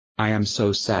I am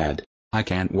so sad. I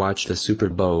can't watch the Super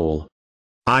Bowl.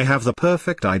 I have the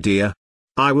perfect idea.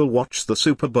 I will watch the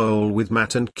Super Bowl with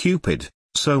Matt and Cupid.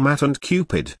 So Matt and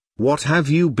Cupid, what have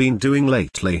you been doing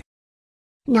lately?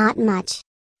 Not much.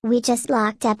 We just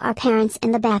locked up our parents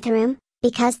in the bathroom,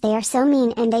 because they are so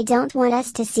mean and they don't want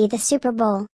us to see the Super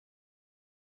Bowl.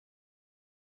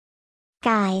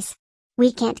 Guys,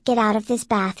 we can't get out of this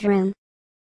bathroom.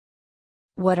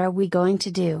 What are we going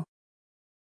to do?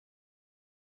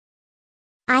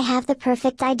 I have the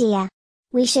perfect idea.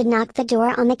 We should knock the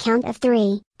door on the count of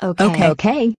 3.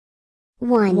 Okay.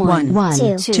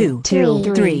 1, 2,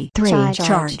 3.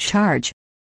 Charge.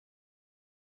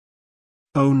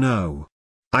 Oh no.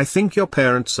 I think your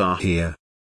parents are here.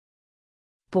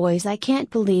 Boys, I can't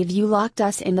believe you locked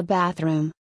us in the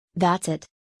bathroom. That's it.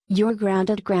 You're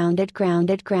grounded for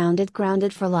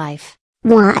life.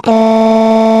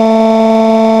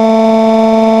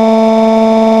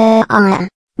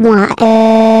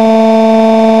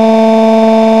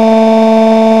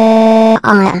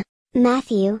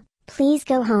 Matthew, please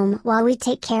go home while we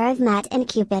take care of Matt and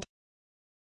Cupid.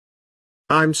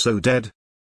 I'm so dead.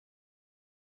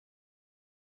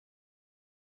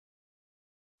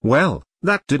 Well,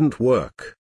 that didn't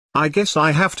work. I guess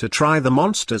I have to try the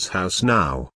monster's house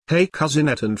now. Hey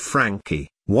Cousinette and Frankie,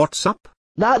 what's up?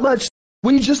 Not much.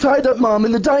 We just tied up Mom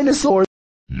and the dinosaur.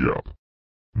 Yep.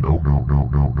 No.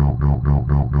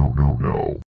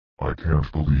 I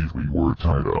can't believe we were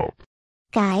tied up.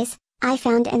 Guys, I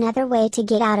found another way to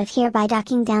get out of here by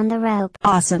ducking down the rope.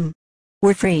 Awesome.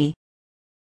 We're free.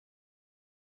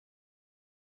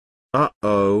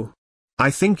 Uh-oh. I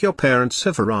think your parents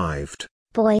have arrived.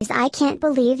 Boys, I can't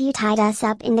believe you tied us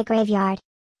up in the graveyard.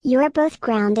 You are both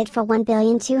grounded for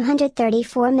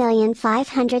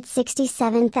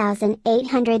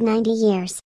 1,234,567,890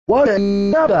 years. What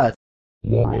an that?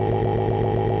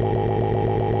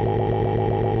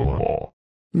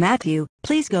 Matthew,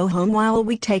 please go home while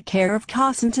we take care of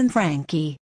Cosint and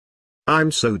Frankie.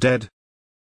 I'm so dead.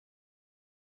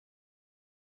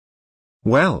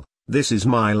 Well, this is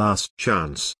my last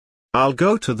chance. I'll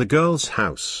go to the girls'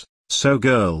 house. So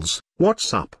girls,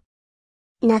 what's up?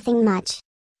 Nothing much.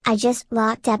 I just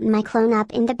locked up my clone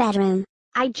up in the bedroom.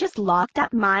 I just locked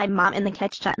up my mom in the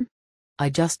kitchen. I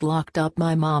just locked up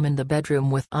my mom in the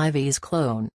bedroom with Ivy's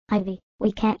clone. Ivy,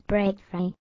 we can't break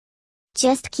free.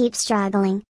 Just keep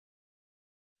struggling.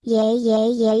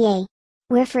 Yay.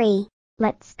 We're free.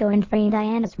 Let's go and free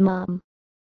Diana's mom.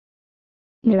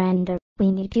 Miranda,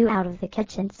 we need you out of the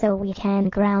kitchen so we can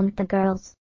ground the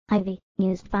girls. Ivy,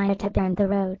 use fire to burn the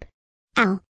rope.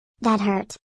 Ow. That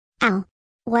hurt. Ow.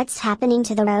 What's happening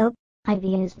to the rope? Ivy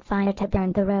used fire to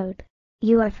burn the rope.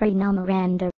 You are free now,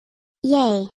 Miranda.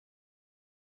 Yay.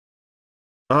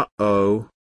 Uh-oh.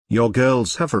 Your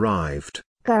girls have arrived.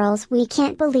 Girls, we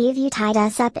can't believe you tied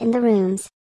us up in the rooms.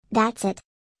 That's it.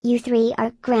 You 3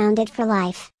 are grounded for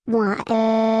life.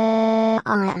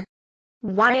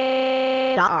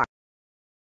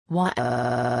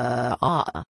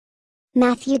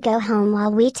 Matthew, go home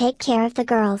while we take care of the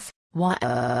girls.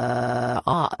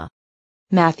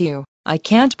 Matthew, I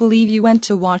can't believe you went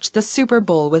to watch the Super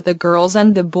Bowl with the girls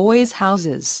and the boys'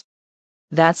 houses.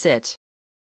 That's it.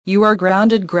 You are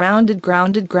grounded for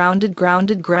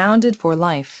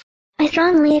life. I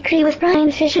strongly agree with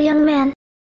Brian Fisher, young man.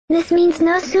 This means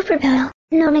no Super Bowl,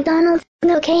 no McDonald's,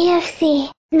 no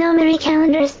KFC, no Marie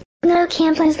Callender's, no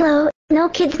Camp Winslow, no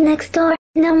Kids Next Door,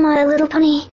 no My Little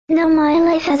Pony, no My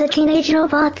Life as a Teenage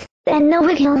Robot, and no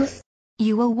Wiggles.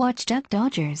 You will watch Duck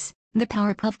Dodgers, the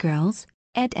Powerpuff Girls,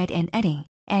 Ed and Eddie,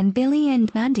 and Billy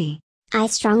and Mandy. I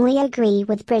strongly agree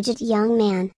with Bridget, young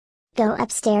man. Go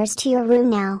upstairs to your room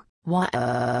now.